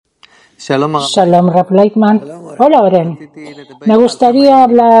Shalom, Rav Laitman. Hola, Oren. Me gustaría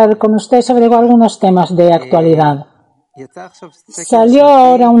hablar con usted sobre algunos temas de actualidad. Salió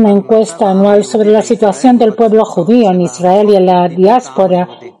ahora una encuesta anual sobre la situación del pueblo judío en Israel y en la diáspora,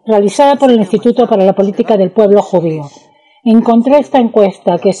 realizada por el Instituto para la Política del Pueblo Judío. Encontré esta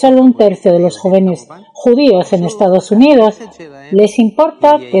encuesta que solo un tercio de los jóvenes judíos en Estados Unidos les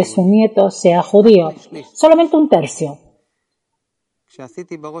importa que su nieto sea judío. Solamente un tercio.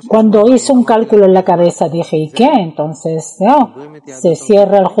 Cuando hice un cálculo en la cabeza dije, ¿y qué? Entonces, no, ¿se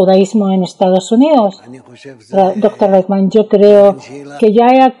cierra el judaísmo en Estados Unidos? Dr. Laitman, yo creo que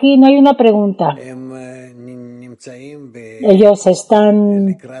ya aquí no hay una pregunta. Ellos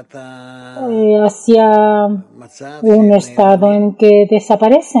están hacia un estado en que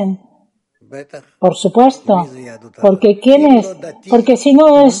desaparecen. Por supuesto. Porque ¿quién es? Porque si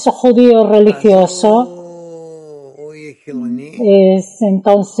no es judío religioso,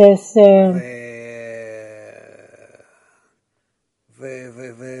 entonces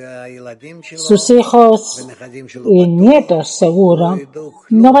sus hijos y nietos seguro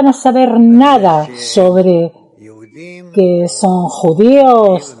no van a saber nada sobre que son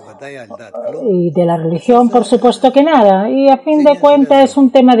judíos y de la religión, por supuesto que nada, y a fin de cuentas es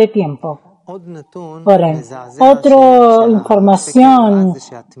un tema de tiempo. Ahora, otra información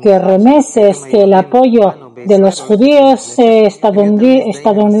que remece es que el apoyo de los judíos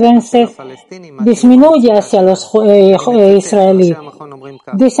estadounidenses disminuye hacia los israelíes.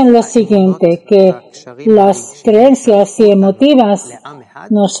 Dicen lo siguiente, que las creencias y emotivas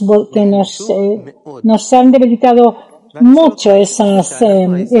nos han debilitado mucho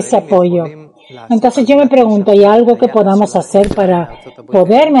ese apoyo. Entonces yo me pregunto, ¿hay algo que podamos hacer para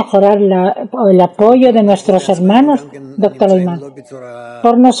poder mejorar el apoyo de nuestros hermanos, Dr. Laitman?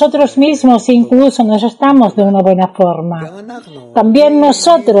 Por nosotros mismos incluso nos estamos de una buena forma. También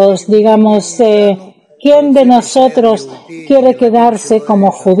nosotros, digamos, ¿quién de nosotros quiere quedarse como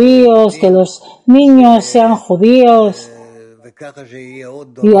judíos, que los niños sean judíos?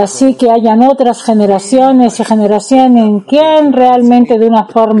 Y así que hayan otras generaciones y generaciones en quien realmente de una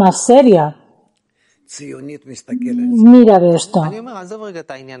forma seria mira de esto.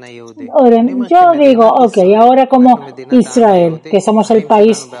 Yo digo, ahora como Israel, que somos el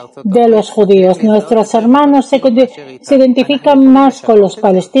país de los judíos, nuestros hermanos se identifican más con los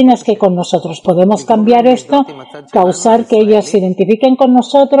palestinos que con nosotros. ¿Podemos cambiar esto? ¿Causar que ellos se identifiquen con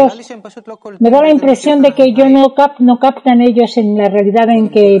nosotros? Me da la impresión de que ellos no captan ellos en la realidad en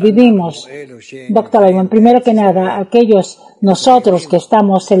que vivimos. Dr. Laitman, primero que nada, nosotros que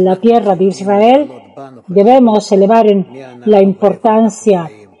estamos en la tierra de Israel, debemos elevar en la importancia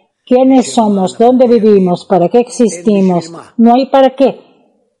quiénes somos, dónde vivimos, para qué existimos. No hay para qué.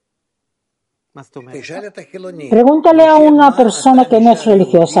 Pregúntale a una persona que no es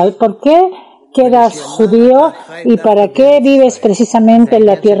religiosa, ¿por qué quedas judío y para qué vives precisamente en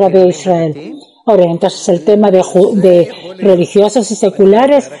la tierra de Israel? Ahora, entonces el tema de religiosos y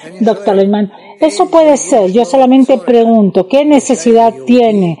seculares, Dr. Laitman, eso puede ser. Yo solamente pregunto, ¿qué necesidad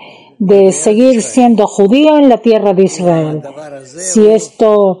tiene de seguir siendo judío en la tierra de Israel? Si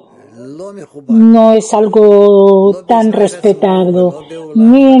esto no es algo tan respetado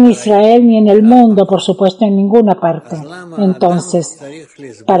ni en Israel ni en el mundo, por supuesto en ninguna parte. Entonces,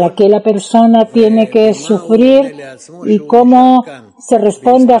 ¿para qué la persona tiene que sufrir y cómo se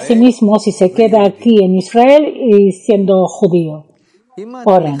responde a sí mismo si se queda aquí en Israel y siendo judío?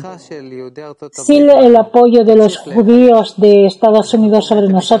 Ahora, si el apoyo de los judíos de Estados Unidos sobre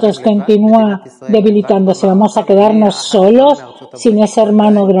nosotros continúa debilitándose, ¿vamos a quedarnos solos sin ese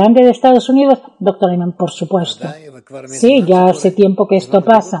hermano grande de Estados Unidos? Dr. Laitman, por supuesto. Sí, ya hace tiempo que esto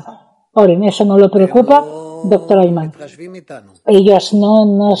pasa. Ahora, ¿eso no lo preocupa, Dr. Laitman? Ellos no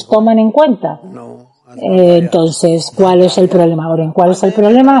nos toman en cuenta. Entonces, ¿cuál es el problema? Ahora, ¿cuál es el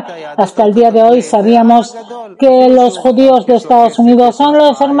problema? Hasta el día de hoy sabíamos que los judíos de Estados Unidos son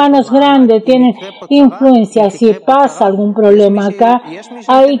los hermanos grandes, tienen influencia. Si pasa algún problema acá,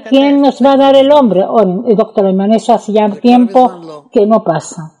 hay quien nos va a dar el hombre. Dr. Laitman, eso hace ya tiempo que no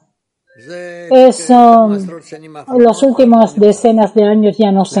pasa. Eso, los últimos decenas de años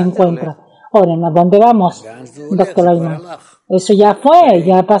ya no se encuentra. Ahora, ¿a dónde vamos, Dr. Laitman? Eso ya fue,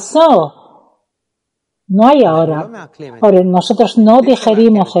 ya pasó. No hay ahora. Ahora, nosotros no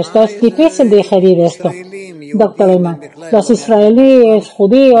digerimos esto. Es difícil digerir esto, Dr. Laitman. Los israelíes,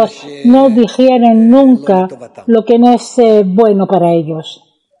 judíos, no digieren nunca lo que no es bueno para ellos.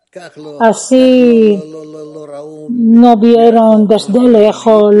 Así no vieron desde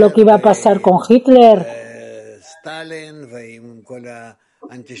lejos lo que iba a pasar con Hitler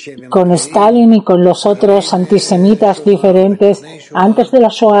con Stalin y con los otros antisemitas diferentes, antes de la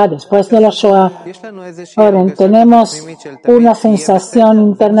Shoah, después de la Shoah. Ahora, tenemos una sensación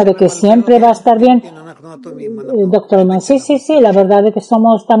interna de que siempre va a estar bien. Doctor Leitman, sí, la verdad es que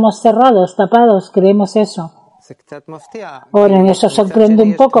estamos cerrados, tapados, creemos eso. Ahora, eso sorprende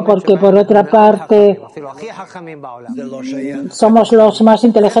un poco porque, por otra parte, somos los más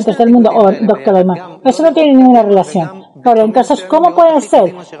inteligentes del mundo. Doctor Leitman, eso no tiene ninguna relación. Ahora, entonces, ¿cómo puede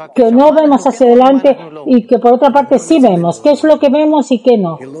ser que no vemos hacia adelante y que, por otra parte, sí vemos? ¿Qué es lo que vemos y qué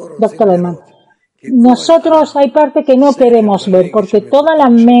no? Doctor Leitman, nosotros hay parte que no queremos ver porque toda la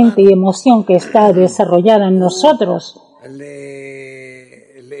mente y emoción que está desarrollada en nosotros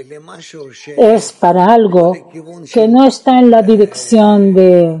es para algo que no está en la dirección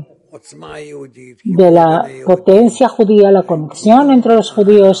de la potencia judía, la conexión entre los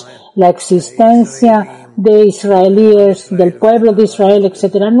judíos, la existencia de israelíes, del pueblo de Israel,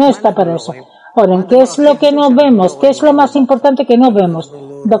 etcétera. No está para eso. Ahora, ¿qué es lo que no vemos? ¿Qué es lo más importante que no vemos?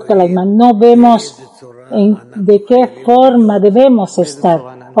 Doctor Laitman, no vemos de qué forma debemos estar.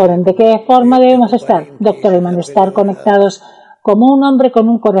 Ahora, ¿de qué forma debemos estar? Doctor Laitman, estar conectados como un hombre con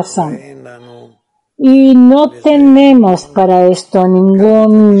un corazón. Y no tenemos para esto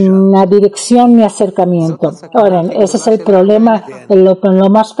ninguna dirección ni acercamiento. Ahora, ese es el problema, lo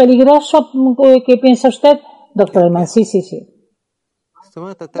más peligroso que piensa usted, doctor Laitman. Sí.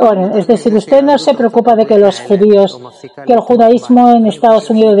 Ahora, es decir, usted no se preocupa de que que el judaísmo en Estados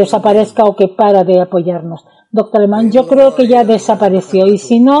Unidos desaparezca o que para de apoyarnos. Doctor Laitman, yo creo que ya desapareció y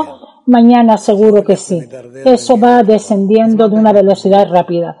si no, mañana seguro que sí. Eso va descendiendo de una velocidad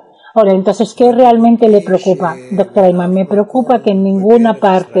rápida. Ahora, entonces, ¿qué realmente le preocupa? Doctor Laitman, me preocupa que en ninguna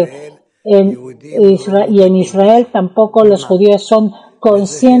parte en Israel tampoco los judíos son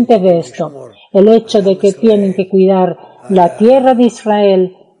conscientes de esto. El hecho de que tienen que cuidar la tierra de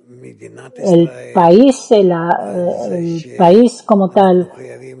Israel, el país como tal,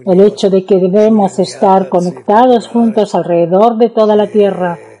 el hecho de que debemos estar conectados juntos alrededor de toda la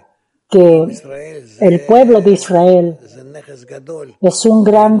tierra, que el pueblo de Israel es un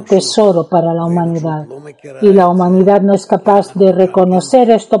gran tesoro para la humanidad y la humanidad no es capaz de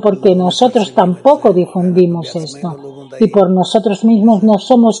reconocer esto porque nosotros tampoco difundimos esto y por nosotros mismos no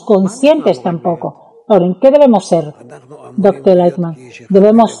somos conscientes tampoco. Ahora, ¿en qué debemos ser, doctor Laitman?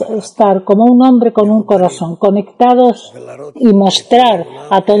 Debemos estar como un hombre con un corazón, conectados y mostrar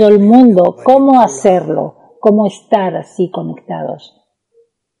a todo el mundo cómo hacerlo, cómo estar así conectados.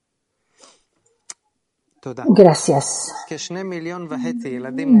 Gracias.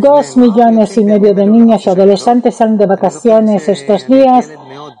 2,5 millones de niños y adolescentes salen de vacaciones estos días,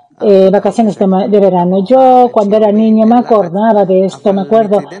 vacaciones de verano. Yo cuando era niño me acordaba de esto, me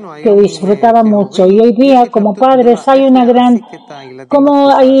acuerdo que disfrutaba mucho y hoy día como padres hay una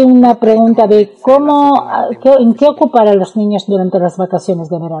pregunta de en qué ocupar a los niños durante las vacaciones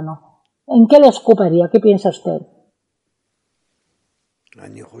de verano. ¿En qué les ocuparía? ¿Qué piensa usted?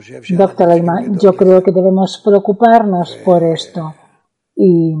 Doctor Laitman, yo creo que debemos preocuparnos por esto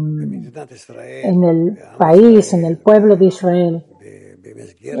y en el país, en el pueblo de Israel,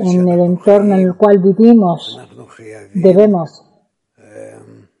 en el entorno en el cual vivimos, debemos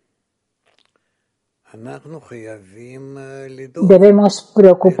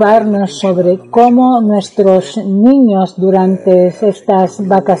preocuparnos sobre cómo nuestros niños durante estas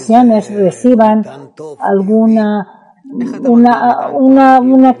vacaciones reciban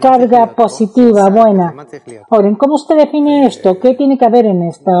una carga positiva, buena. Ahora, ¿cómo usted define esto? ¿Qué tiene que haber en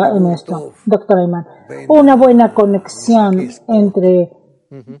esto, doctor Laitman? Una buena conexión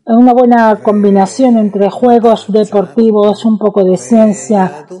una buena combinación entre juegos deportivos, un poco de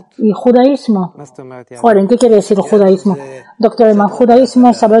ciencia y judaísmo. Ahora, ¿qué quiere decir judaísmo? Doctor Laitman, judaísmo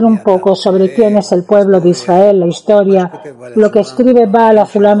es saber un poco sobre quién es el pueblo de Israel, la historia, lo que escribe Baal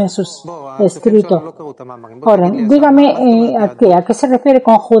HaSulam en sus escritos. Ahora, dígame a qué se refiere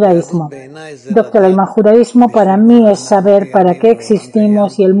con judaísmo. Doctor Laitman, judaísmo para mí es saber para qué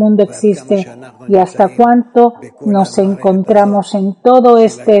existimos y el mundo existe y hasta cuánto nos encontramos en todo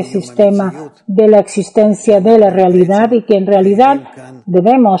este sistema de la existencia de la realidad y que en realidad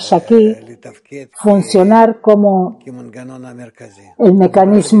debemos aquí funcionar como el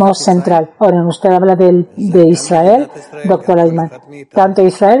mecanismo central. Ahora, usted habla de Israel, doctor Laitman, tanto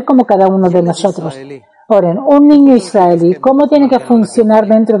Israel como cada uno de nosotros. Ahora, un niño israelí, ¿cómo tiene que funcionar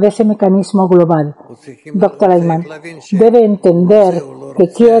dentro de ese mecanismo global? Doctor Laitman, debe entender que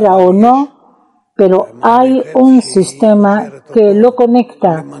quiera o no, pero hay un sistema que lo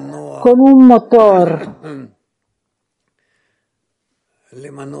conecta con un motor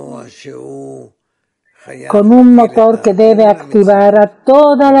con un motor que debe activar a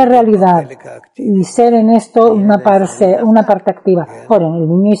toda la realidad y ser en esto una parte activa. Ahora, el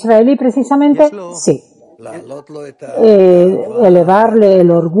niño israelí precisamente, sí. Elevarle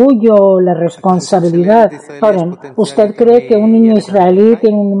el orgullo, la responsabilidad. Ahora, ¿usted cree que un niño israelí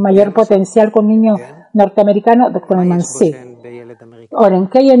tiene un mayor potencial que un niño norteamericano? Doctor Laitman, sí. Ahora,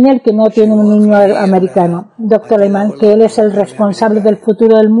 ¿qué hay en él que no tiene un niño americano? Doctor Laitman, que él es el responsable del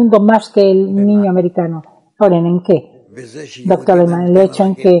futuro del mundo más que el niño americano. Ahora, ¿en qué? Doctor Laitman, el hecho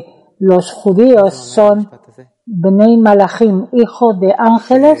en que los judíos son Bnei Malachim, hijos de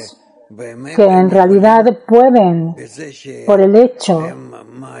ángeles, que en realidad pueden, por el hecho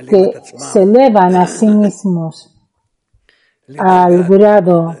que se elevan a sí mismos al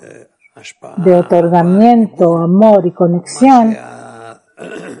grado de otorgamiento, amor y conexión,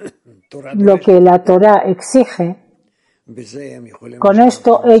 lo que la Torah exige, con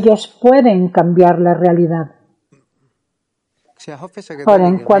esto ellos pueden cambiar la realidad.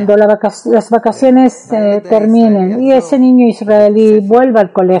 Ahora, cuando las vacaciones terminen y ese niño israelí vuelva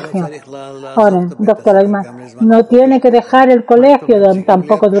al colegio, ahora, doctor Laitman, no tiene que dejar el colegio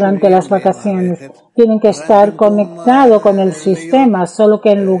tampoco durante las vacaciones. Tienen que estar conectados con el sistema, solo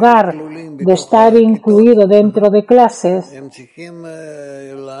que en lugar de estar incluido dentro de clases,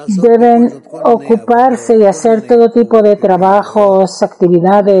 deben ocuparse y hacer todo tipo de trabajos,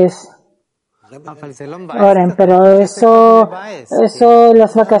 actividades. Ahora, pero eso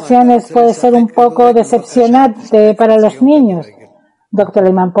las vacaciones puede ser un poco decepcionante para los niños. Doctor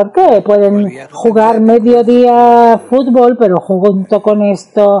Laitman, ¿por qué? Pueden jugar mediodía fútbol, pero junto con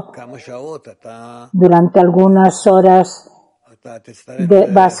esto, durante algunas horas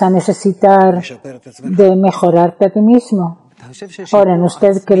vas a necesitar de mejorarte a ti mismo. Ahora,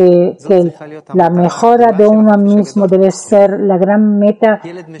 ¿usted cree que la mejora de uno mismo debe ser la gran meta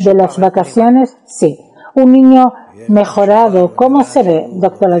de las vacaciones? Sí. Un niño mejorado, ¿cómo se ve,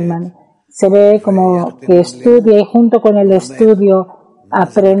 doctor Laitman? Se ve como que estudia y junto con el estudio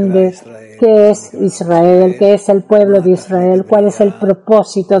aprende qué es Israel, qué es el pueblo de Israel, cuál es el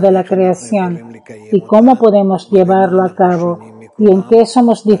propósito de la creación y cómo podemos llevarlo a cabo. Y en qué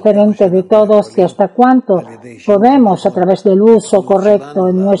somos diferentes de todos y hasta cuánto podemos, a través del uso correcto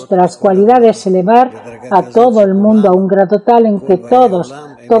de nuestras cualidades, elevar a todo el mundo a un grado tal en que todos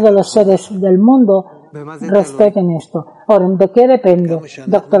los seres del mundo respeten esto. Ahora, ¿de qué depende,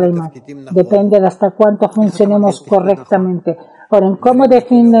 doctor Laitman? Depende de hasta cuánto funcionemos correctamente. Ahora, ¿cómo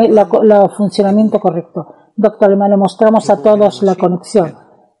define el funcionamiento correcto? Doctor Laitman, le mostramos a todos la conexión.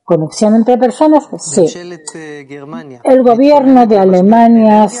 ¿Conexión entre personas? Sí. El gobierno de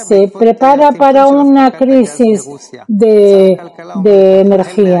Alemania se prepara para una crisis de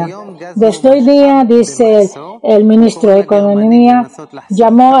energía. Desde hoy día, dice el ministro de Economía,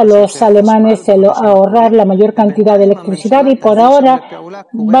 llamó a los alemanes a ahorrar la mayor cantidad de electricidad y por ahora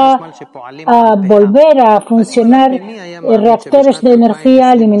va a volver a funcionar reactores de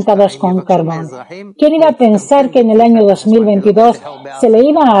energía alimentados con carbón. ¿Quién iba a pensar que en el año 2022 se le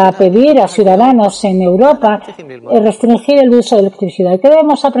iba a pedir a ciudadanos en Europa restringir el uso de electricidad? ¿Qué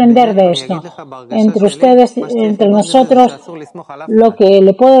debemos aprender de esto? Entre ustedes, entre nosotros, lo que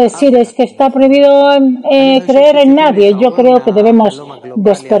le puedo decir es que está prohibido creer en nadie. Yo creo que debemos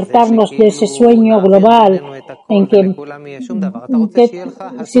despertarnos de ese sueño global en que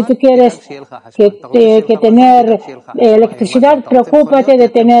si tú quieres que tener electricidad, preocúpate de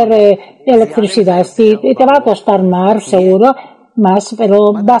tener electricidad. Si te va a costar seguro, más,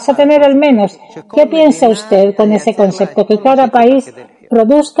 pero vas a tener al menos. ¿Qué piensa usted con ese concepto? Que cada país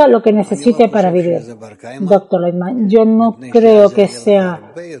produzca lo que necesite para vivir. Doctor Laitman, yo no creo que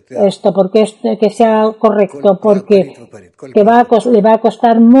sea esto, que sea correcto, porque le va a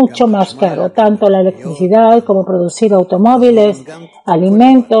costar mucho más caro, tanto la electricidad como producir automóviles,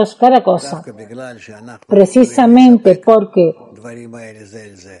 alimentos, cada cosa. Precisamente porque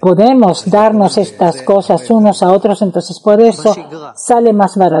podemos darnos estas cosas unos a otros, entonces por eso sale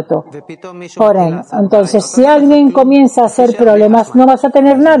más barato. Ahora, entonces si alguien comienza a hacer problemas, no vas a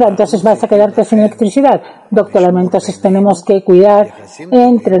tener nada, entonces vas a quedarte sin electricidad. Doctor, entonces tenemos que cuidar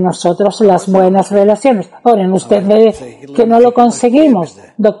entre nosotros las buenas relaciones. Ahora, usted ve que no lo conseguimos,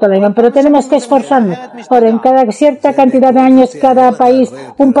 doctor, pero tenemos que esforzarnos. Ahora, en cada cierta cantidad de años,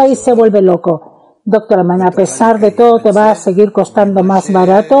 un país se vuelve loco. Doctor, a pesar de todo, te va a seguir costando más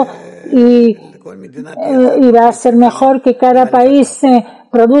barato y va a ser mejor que cada país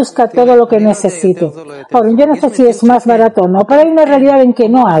produzca todo lo que necesite. Ahora, yo no sé si es más barato o no, pero hay una realidad en que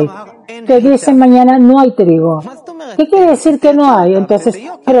no hay. Te dicen mañana no hay trigo. ¿Qué quiere decir que no hay? Entonces,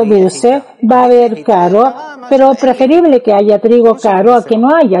 produce, va a haber caro, pero preferible que haya trigo caro a que no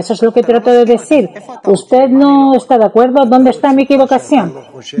haya. Eso es lo que trato de decir. ¿Usted no está de acuerdo? ¿Dónde está mi equivocación?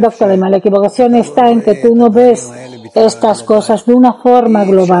 Doctor Leitman, la equivocación está en que tú no ves estas cosas de una forma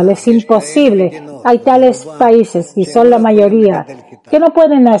global. Es imposible. Hay tales países, y son la mayoría, que no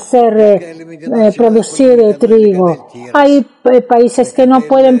pueden producir trigo. Hay países que no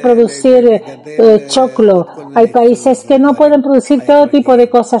pueden producir choclo. Hay países que no pueden producir todo tipo de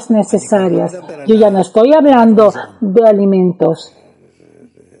cosas necesarias. Yo ya no estoy hablando de alimentos.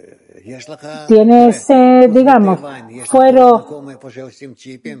 Tienes,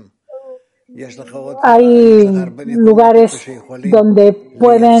 hay lugares donde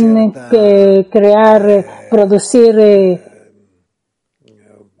pueden producir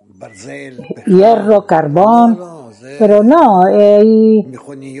hierro, carbón, pero no,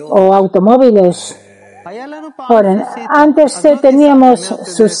 o automóviles. Antes teníamos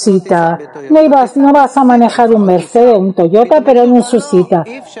Susita. No vas a manejar un Mercedes, un Toyota, pero en un Susita.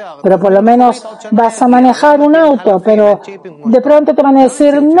 Pero por lo menos vas a manejar un auto, pero de pronto te van a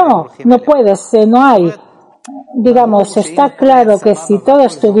decir, no puedes, no hay. Está claro que si todo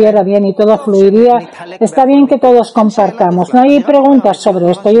estuviera bien y todo fluiría, está bien que todos compartamos. No hay preguntas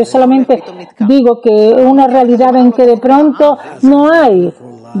sobre esto. Yo solamente digo que una realidad en que de pronto no hay,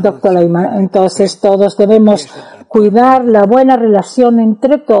 doctor Laitman. Entonces todos debemos cuidar la buena relación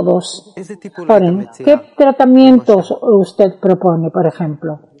entre todos. Oren, ¿qué tratamientos usted propone, por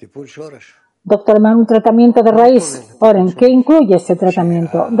ejemplo? Doctor Laitman, un tratamiento de raíz. Oren, ¿qué incluye ese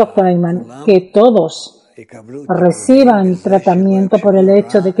tratamiento? Doctor Laitman, que todos reciban tratamiento por el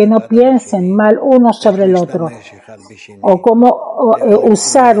hecho de que no piensen mal uno sobre el otro, o cómo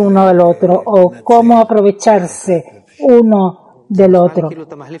usar uno del otro, o cómo aprovecharse uno del otro.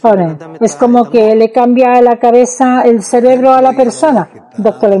 Ahora, es como que le cambia la cabeza, el cerebro a la persona,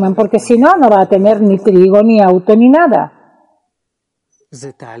 doctor Laitman, porque si no, no va a tener ni trigo, ni auto, ni nada.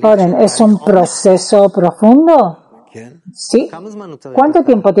 Ahora, es un proceso profundo. Sí. ¿Cuánto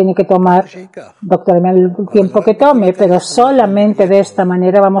tiempo tiene que tomar, doctor? El tiempo que tome, pero solamente de esta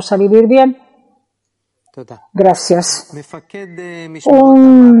manera vamos a vivir bien. Gracias.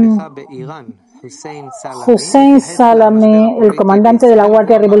 Hussein Salame, el comandante de la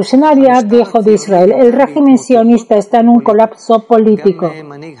Guardia Revolucionaria, dijo de Israel: el régimen sionista está en un colapso político.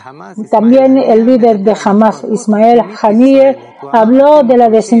 También el líder de Hamas, Ismail Haniyeh, habló de la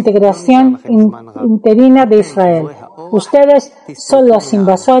desintegración interina de Israel. Ustedes son los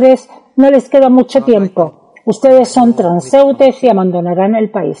invasores, no les queda mucho tiempo. Ustedes son transeúntes y abandonarán el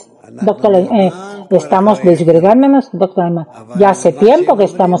país. Doctor, estamos desgregándonos, doctor. Ya hace tiempo que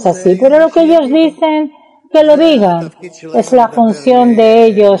estamos así, pero lo que ellos dicen, que lo digan. Es la función de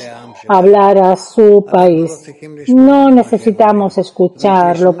ellos hablar a su país. No necesitamos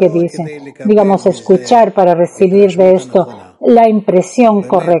escuchar lo que dicen. Escuchar para recibir de esto la impresión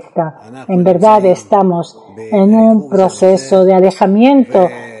correcta. En verdad estamos en un proceso de alejamiento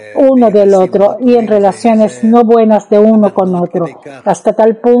uno del otro y en relaciones no buenas de uno con otro. Hasta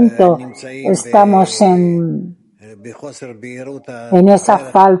tal punto estamos en esa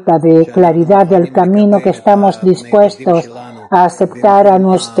falta de claridad del camino que estamos dispuestos a aceptar a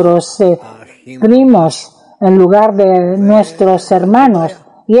nuestros primos en lugar de nuestros hermanos.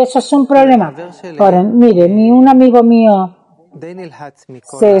 Y eso es un problema. Ahora, mire, un amigo mío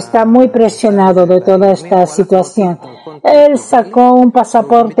se está muy presionado de toda esta situación. Él sacó un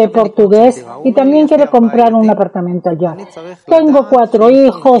pasaporte portugués y también quiere comprar un apartamento allá. Tengo 4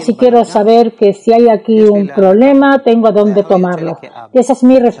 hijos y quiero saber que si hay aquí un problema, tengo a dónde tomarlo. Y esa es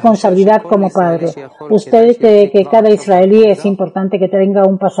mi responsabilidad como padre. ¿Usted cree que cada israelí es importante que tenga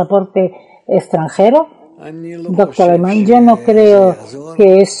un pasaporte extranjero? Doctor Laitman, yo no creo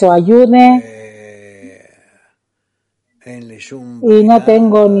que eso ayude. Y no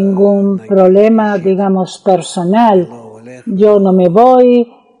tengo ningún problema, personal. Yo no me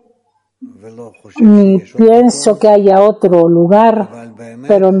voy, ni pienso que haya otro lugar,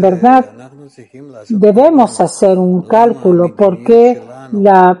 pero en verdad debemos hacer un cálculo porque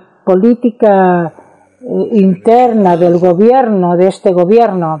la política interna del gobierno, de este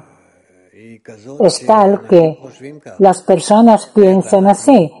gobierno, es tal que las personas piensan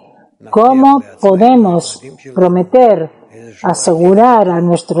así. ¿Cómo podemos prometer asegurar a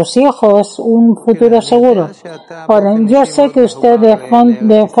nuestros hijos un futuro seguro? Ahora, yo sé que usted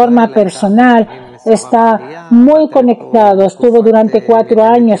de forma personal está muy conectado. Estuvo durante 4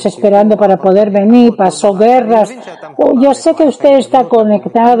 años esperando para poder venir, pasó guerras. Yo sé que usted está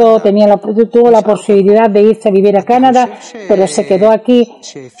conectado, tuvo la posibilidad de irse a vivir a Canadá, pero se quedó aquí.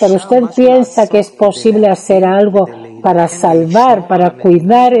 Pero usted piensa que es posible hacer algo para salvar, para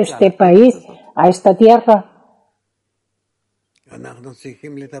cuidar este país, a esta tierra.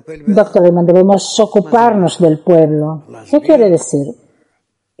 Doctor Leitman, debemos ocuparnos del pueblo. ¿Qué quiere decir?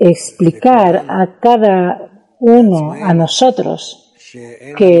 Explicar a cada uno, a nosotros,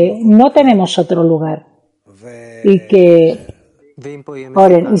 que no tenemos otro lugar y que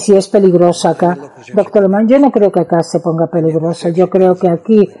oren, y si es peligroso acá. Doctor Leitman, yo no creo que acá se ponga peligroso, yo creo que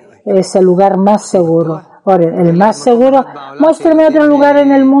aquí es el lugar más seguro. Oren, el más seguro. Muéstrame otro lugar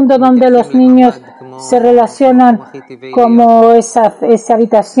en el mundo donde los niños se relacionan como esa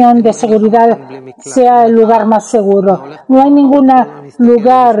habitación de seguridad sea el lugar más seguro. No hay ningún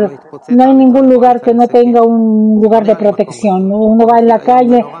lugar que no tenga un lugar de protección. Uno va en la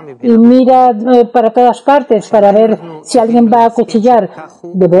calle y mira para todas partes para ver si alguien va a acuchillar.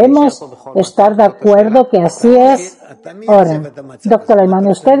 Debemos estar de acuerdo que así es. Oren, doctor Leitman,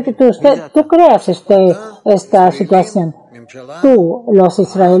 tú creas esta situación. Tú, los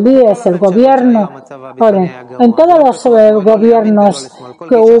israelíes, el gobierno, oren, en todos los gobiernos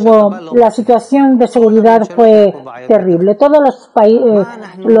que hubo, la situación de seguridad fue terrible. Todos los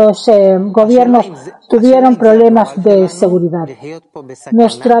gobiernos tuvieron problemas de seguridad.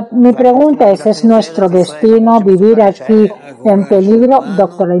 Mi pregunta ¿es nuestro destino vivir aquí en peligro?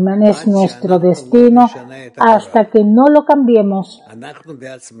 Doctor Leitman, es nuestro destino hasta que no lo cambiemos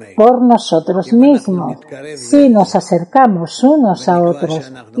por nosotros mismos. Si nos acercamos unos a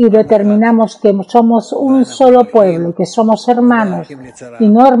otros y determinamos que somos un solo pueblo y que somos hermanos y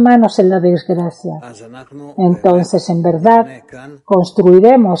no hermanos en la desgracia, entonces en verdad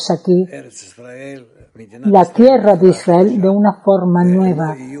construiremos aquí la tierra de Israel de una forma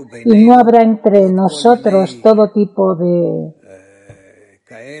nueva y no habrá entre nosotros todo tipo de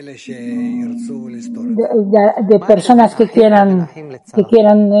personas que quieran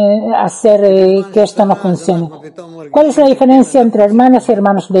hacer que esto no funcione. ¿Cuál es la diferencia entre hermanos y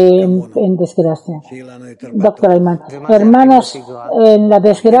hermanos en desgracia? Doctor Leitman, hermanos en la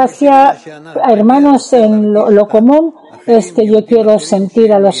desgracia, hermanos en lo común, es que yo quiero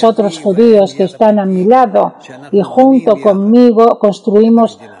sentir a los otros judíos que están a mi lado y junto conmigo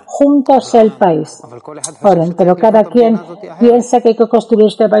construimos juntos el país. Oren, pero cada quien piensa que hay que construir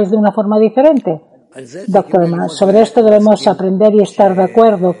este país de una forma diferente. Doctor Leitman, sobre esto debemos aprender y estar de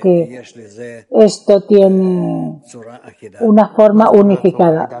acuerdo que esto tiene una forma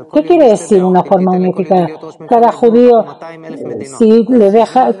unificada. ¿Qué quiere decir una forma unificada? Cada judío,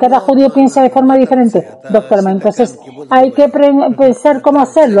 cada judío piensa de forma diferente. Doctor Leitman, entonces hay que pensar cómo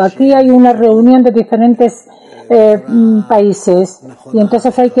hacerlo. Aquí hay una reunión de diferentes países y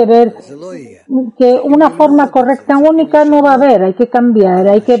entonces hay que ver que una forma correcta única no va a haber, hay que cambiar,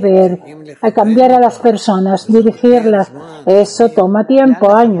 hay que ver, hay que cambiar a las personas, dirigirlas, eso toma tiempo,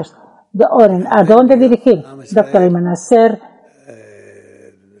 años. Oren, ¿a dónde dirigir? Doctor Leitman, a ser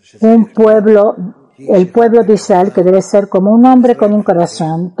un pueblo, el pueblo de Israel, que debe ser como un hombre con un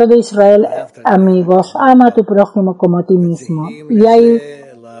corazón. Todo Israel, amigos, ama a tu prójimo como a ti mismo.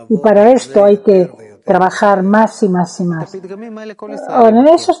 Y para esto hay que trabajar más y más y más. En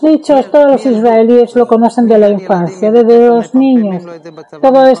esos dichos todos los israelíes lo conocen de la infancia, desde los niños.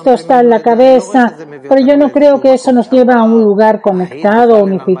 Todo esto está en la cabeza, pero yo no creo que eso nos lleve a un lugar conectado,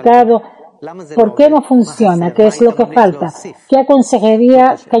 unificado. ¿Por qué no funciona? ¿Qué es lo que falta? ¿Qué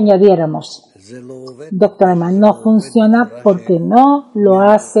aconsejaría que añadiéramos? Doctor Leitman, no funciona porque no lo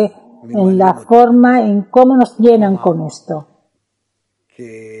hace en la forma en cómo nos llenan con esto.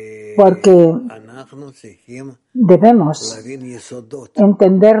 Porque debemos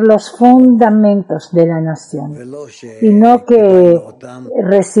entender los fundamentos de la nación y no que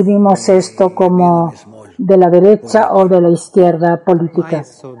recibimos esto como de la derecha o de la izquierda política.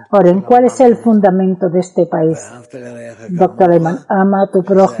 Ahora, ¿cuál es el fundamento de este país? Doctor Leitman, ama a tu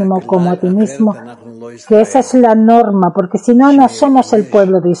prójimo como a ti mismo, que esa es la norma, porque si no, no somos el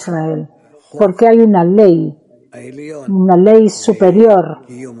pueblo de Israel, porque hay una ley superior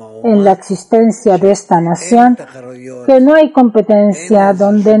en la existencia de esta nación, que no hay competencia,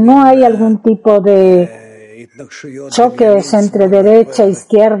 donde no hay algún tipo de choques entre derecha e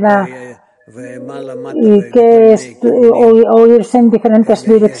izquierda y que o irse en diferentes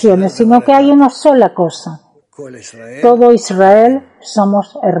direcciones, sino que hay una sola cosa. Todo Israel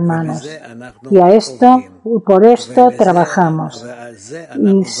somos hermanos y por esto trabajamos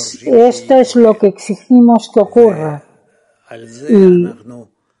y esto es lo que exigimos que ocurra y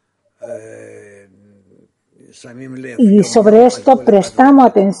Y sobre esto prestamos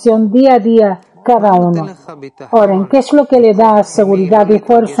atención día a día cada uno. Oren, ¿qué es lo que le da seguridad y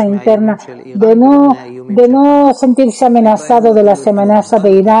fuerza interna de no sentirse amenazado de las amenazas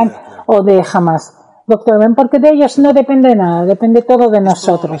de Irán o de Hamas? Doctor, ven, porque de ellos no depende nada, depende todo de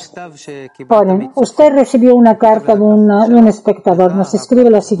nosotros. Oren, usted recibió una carta de un espectador, nos escribe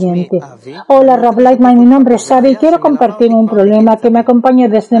lo siguiente. Hola, Rav Laitman, mi nombre es Sara y quiero compartir un problema que me acompaña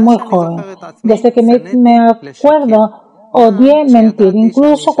desde muy joven. Desde que me acuerdo, odié mentir,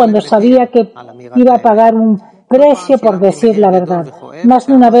 incluso cuando sabía que iba a pagar un precio por decir la verdad. Más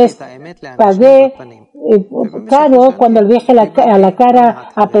de una vez pagué caro cuando le dije a la cara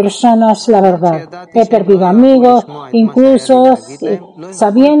a personas la verdad. He perdido amigos, incluso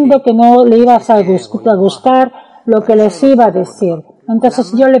sabiendo que no le iba a gustar lo que les iba a decir.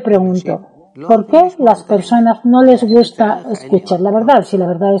 Entonces yo le pregunto, ¿por qué las personas no les gusta escuchar la verdad si la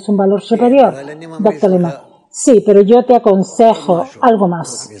verdad es un valor superior? Doctor Lema, sí, pero yo te aconsejo algo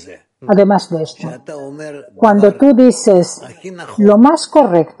más. Además de esto, cuando tú dices lo más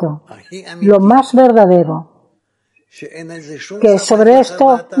correcto, lo más verdadero, que sobre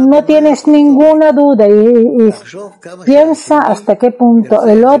esto no tienes ninguna duda y piensa hasta qué punto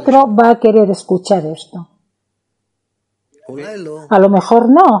el otro va a querer escuchar esto. A lo mejor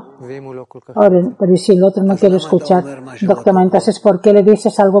no. Pero si el otro no quiere escuchar, doctor, entonces ¿por qué le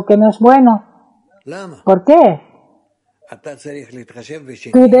dices algo que no es bueno? ¿Por qué?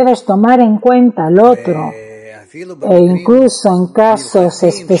 Tú debes tomar en cuenta al otro, e incluso en casos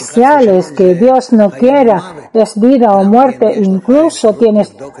especiales que Dios no quiera, es vida o muerte, incluso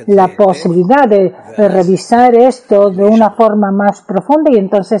tienes la posibilidad de revisar esto de una forma más profunda y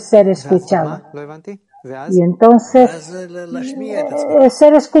entonces ser escuchado. Y entonces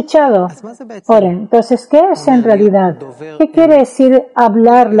ser escuchado. Ahora, entonces, ¿qué es en realidad? ¿Qué quiere decir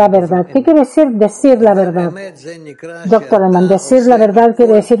hablar la verdad? ¿Qué quiere decir la verdad? Doctor Leman, decir la verdad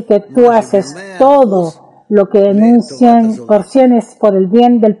quiere decir que tú haces todo lo que enuncian porciones por el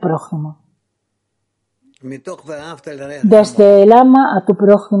bien del prójimo. Desde el ama a tu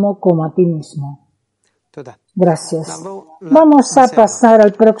prójimo como a ti mismo. Gracias. Vamos a pasar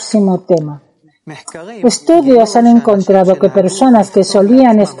al próximo tema. Estudios han encontrado que personas que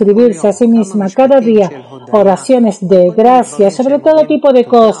solían escribirse a sí mismas cada día oraciones de gracia sobre todo tipo de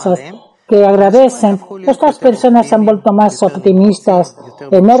cosas que agradecen, estas personas se han vuelto más optimistas,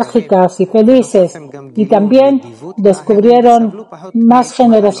 enérgicas y felices, y también descubrieron más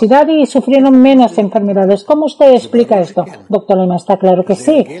generosidad y sufrieron menos enfermedades. ¿Cómo usted explica esto? Doctor Lema, está claro que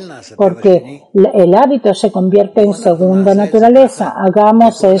sí, porque el hábito se convierte en segunda naturaleza.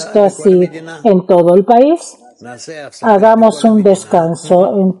 Hagamos esto así en todo el país. Hagamos un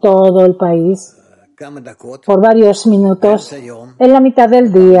descanso en todo el país por varios minutos en la mitad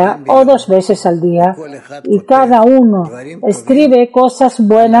del día o 2 veces al día, y cada uno escribe cosas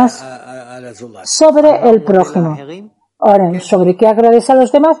buenas sobre el prójimo. Ahora, ¿sobre qué agradece a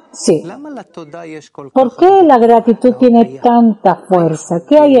los demás? Sí. ¿Por qué la gratitud tiene tanta fuerza?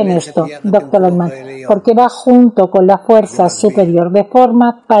 ¿Qué hay en esto, doctor Laitman? Porque va junto con la fuerza superior de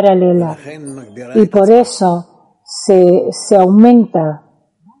forma paralela, y por eso se aumenta.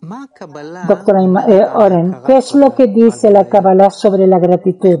 Doctor Oren, ¿qué es lo que dice la Kabbalah sobre la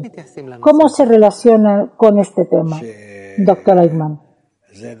gratitud? ¿Cómo se relaciona con este tema, doctor Laitman?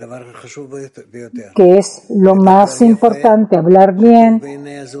 Que es lo más importante, hablar bien,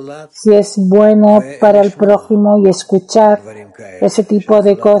 si es bueno para el prójimo y escuchar ese tipo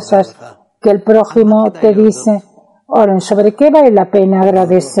de cosas que el prójimo te dice. Oren, ¿sobre qué vale la pena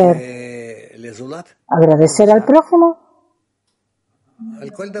agradecer? ¿Agradecer al prójimo?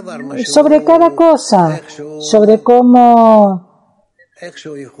 Sobre cada cosa, sobre cómo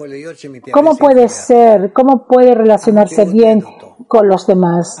puede ser, cómo puede relacionarse bien con los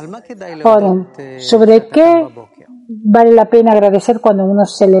demás. Oren, ¿sobre qué vale la pena agradecer cuando uno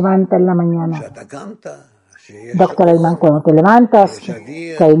se levanta en la mañana? Doctor Laitman, cuando te levantas,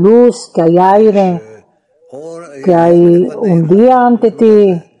 que hay luz, que hay aire, que hay un día ante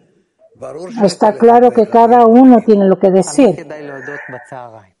ti. Está claro que cada uno tiene lo que decir.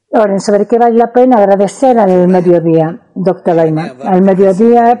 Ahora, ¿sobre qué vale la pena agradecer al mediodía, doctor Laitman? Al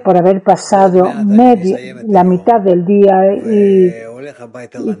mediodía por haber pasado la mitad del día y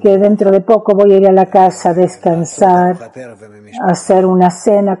que dentro de poco voy a ir a la casa a descansar, a hacer una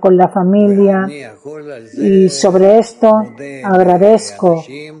cena con la familia, y sobre esto agradezco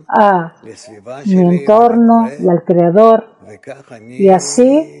a mi entorno y al Creador, y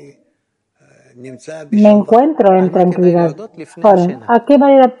así me encuentro en tranquilidad.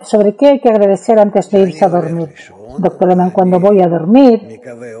 Ahora, ¿sobre qué hay que agradecer antes de irse a dormir? Doctor Leitman, cuando voy a dormir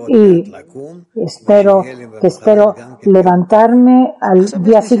y espero levantarme al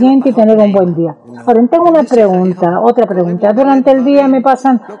día siguiente y tener un buen día. Ahora, tengo otra pregunta. Durante el día me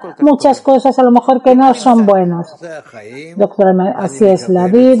pasan muchas cosas, a lo mejor que no son buenas. Doctor Leitman, así es la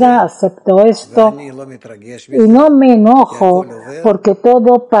vida, acepto esto y no me enojo porque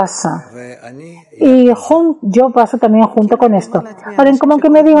todo pasa. Y yo paso también junto con esto. Ahora, como que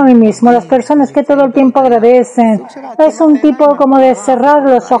me digo a mí mismo, las personas que todo el tiempo agradecen, es un tipo como de cerrar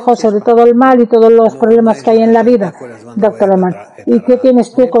los ojos sobre todo el mal y todos los problemas que hay en la vida. Doctor Leitman, ¿y qué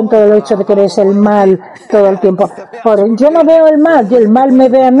tienes tú con todo el hecho de que eres el mal todo el tiempo? Ahora, yo no veo el mal me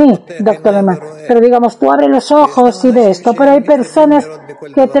ve a mí, Doctor Leitman. Pero digamos, tú abres los ojos y ves esto, pero hay personas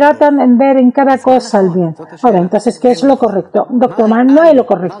que tratan de ver en cada cosa el bien. Ahora, entonces, ¿qué es lo correcto? Doctor Leitman, no hay lo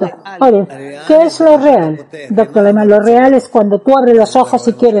correcto. Ahora, ¿qué es lo real? Doctor Leitman, lo real es cuando tú abres los ojos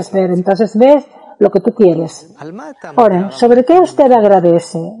y quieres ver, entonces ves lo que tú quieres. Ahora, ¿sobre qué usted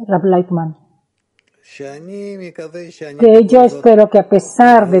agradece, Rab Laitman? Que yo espero que a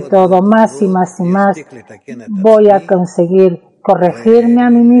pesar de todo, más y más y más, voy a conseguir corregirme a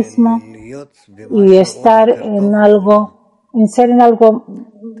mí mismo y estar ser en algo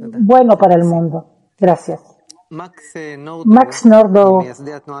bueno para el mundo. Gracias. Max Nordau,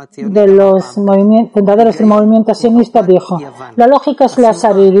 de los fundadores del movimiento sionista, dijo: la lógica es la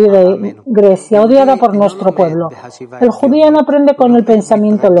sabiduría de Grecia, odiada por nuestro pueblo. El judío no aprende con el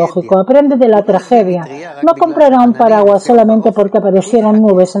pensamiento lógico, aprende de la tragedia. No comprará un paraguas solamente porque aparecieron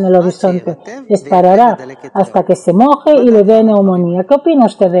nubes en el horizonte. Esperará hasta que se moje y le dé neumonía. ¿Qué opina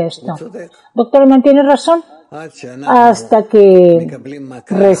usted de esto? Doctor, ¿me tiene razón? Hasta que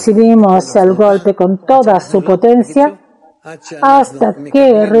recibimos el golpe con toda su potencia, hasta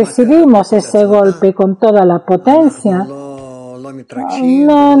que recibimos ese golpe con toda la potencia,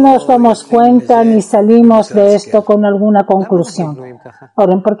 no nos damos cuenta ni salimos de esto con alguna conclusión.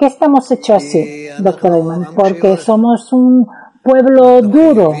 Ahora, ¿por qué estamos hechos así, Doctor Leitman? Porque somos un pueblo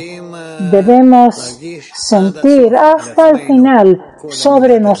duro. Debemos sentir hasta el final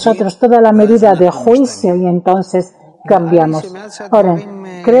sobre nosotros toda la medida de juicio y entonces cambiamos. Ahora,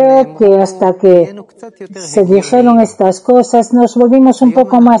 creo que hasta que se dijeron estas cosas nos volvimos un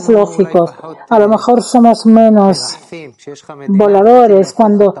poco más lógicos. A lo mejor somos menos voladores.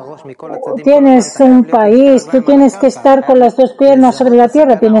 Cuando tienes un país, tú tienes que estar con las dos piernas sobre la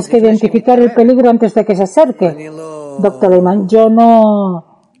tierra, tienes que identificar el peligro antes de que se acerque. Doctor Leitman, yo no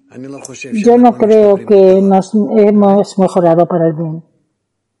creo que nos hemos mejorado para el bien.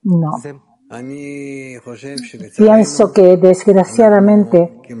 No. Pienso que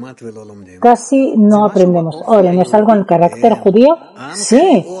desgraciadamente casi no aprendemos. Ahora, ¿no es algo en el carácter judío?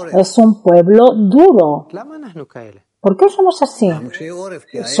 Sí, es un pueblo duro. ¿Por qué somos así?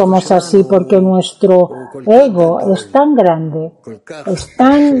 Somos así porque nuestro ego es tan grande, es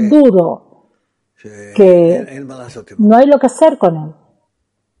tan duro, que no hay lo que hacer con él.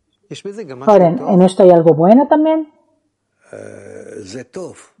 Ahora, ¿en esto hay algo bueno también?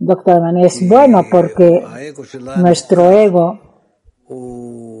 Doctor Leitman, es bueno porque nuestro ego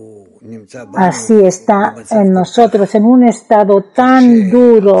así está en nosotros, en un estado tan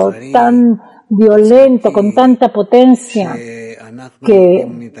duro, tan violento, con tanta potencia,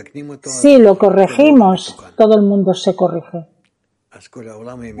 que si lo corregimos, todo el mundo se corrige.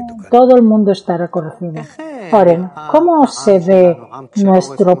 Todo el mundo estará corregido. Ahora, ¿cómo se ve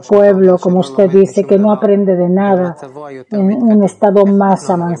nuestro pueblo, como usted dice, que no aprende de nada, en un estado más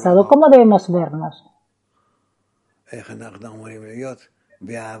avanzado? ¿Cómo debemos vernos?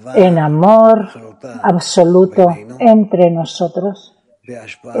 En amor absoluto entre nosotros,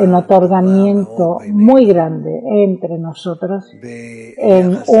 en otorgamiento muy grande entre nosotros,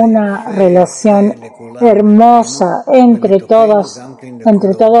 en una relación hermosa entre todos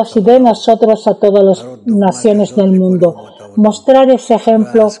y de nosotros a todas las naciones del mundo. Mostrar ese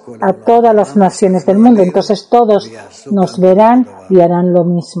ejemplo a todas las naciones del mundo. Entonces todos nos verán y harán lo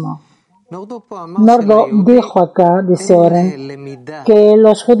mismo. Nordau dijo acá, dice Oren, que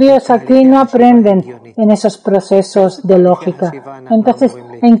los judíos aquí no aprenden en esos procesos de lógica. Entonces,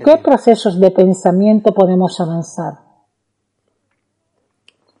 ¿en qué procesos de pensamiento podemos avanzar?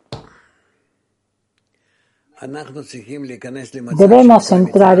 Debemos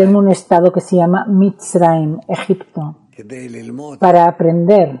entrar en un estado que se llama Mitzrayim, Egipto, para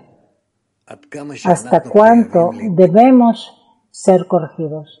aprender hasta cuánto debemos ser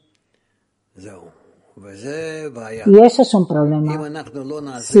corregidos. Y eso es un problema.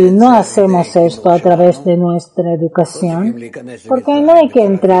 Si no hacemos esto a través de nuestra educación, porque no hay que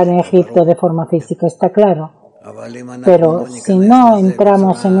entrar en Egipto de forma física, está claro. Pero si no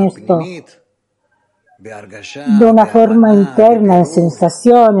entramos en esto de una forma interna, en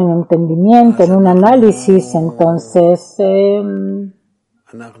sensación, en entendimiento, en un análisis, entonces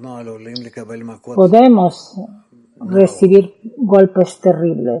podemos recibir golpes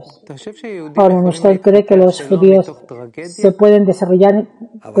terribles. Ahora, ¿usted cree que los judíos se pueden desarrollar,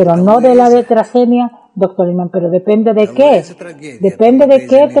 pero no de la tragedia? Doctor Leitman, pero depende de qué. Depende de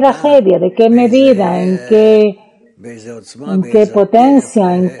qué tragedia, de qué medida, en qué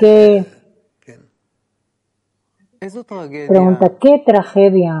potencia, en qué... Pregunta, ¿qué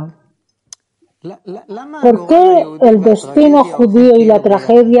tragedia? ¿Por qué el destino judío y la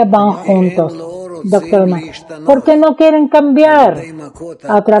tragedia van juntos, doctor Leitman? ¿Por qué no quieren cambiar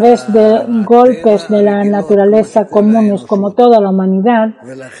a través de golpes de la naturaleza comunes como toda la humanidad?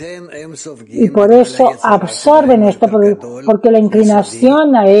 Y por eso absorben esto, porque la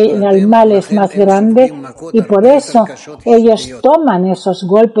inclinación al mal es más grande y por eso ellos toman esos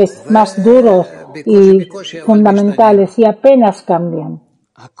golpes más duros y fundamentales y apenas cambian.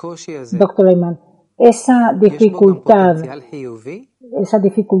 Doctor Leitman, esa dificultad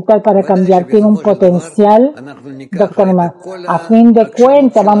para cambiar tiene un potencial. Doctor Leitman, a fin de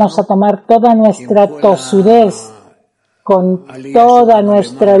cuentas vamos a tomar toda nuestra tosudez con toda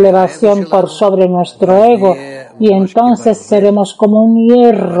nuestra elevación por sobre nuestro ego y entonces seremos como un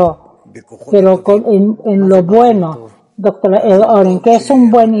hierro, pero en lo bueno. Doctor Oren, ¿qué es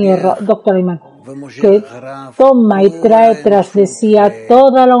un buen hierro? Doctor Leitman, que toma y trae tras de sí a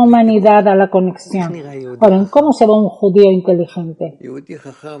toda la humanidad a la conexión. Ahora, ¿cómo se ve un judío inteligente?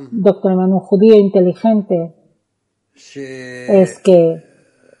 Doctor Leitman, un judío inteligente es que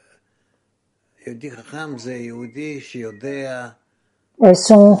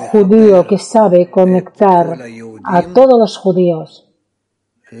es un judío que sabe conectar a todos los judíos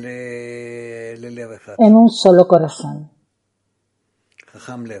en un solo corazón.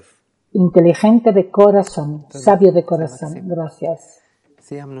 Inteligente de corazón, sabio de corazón. Gracias.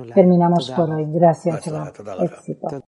 Terminamos por hoy. Gracias. Éxito.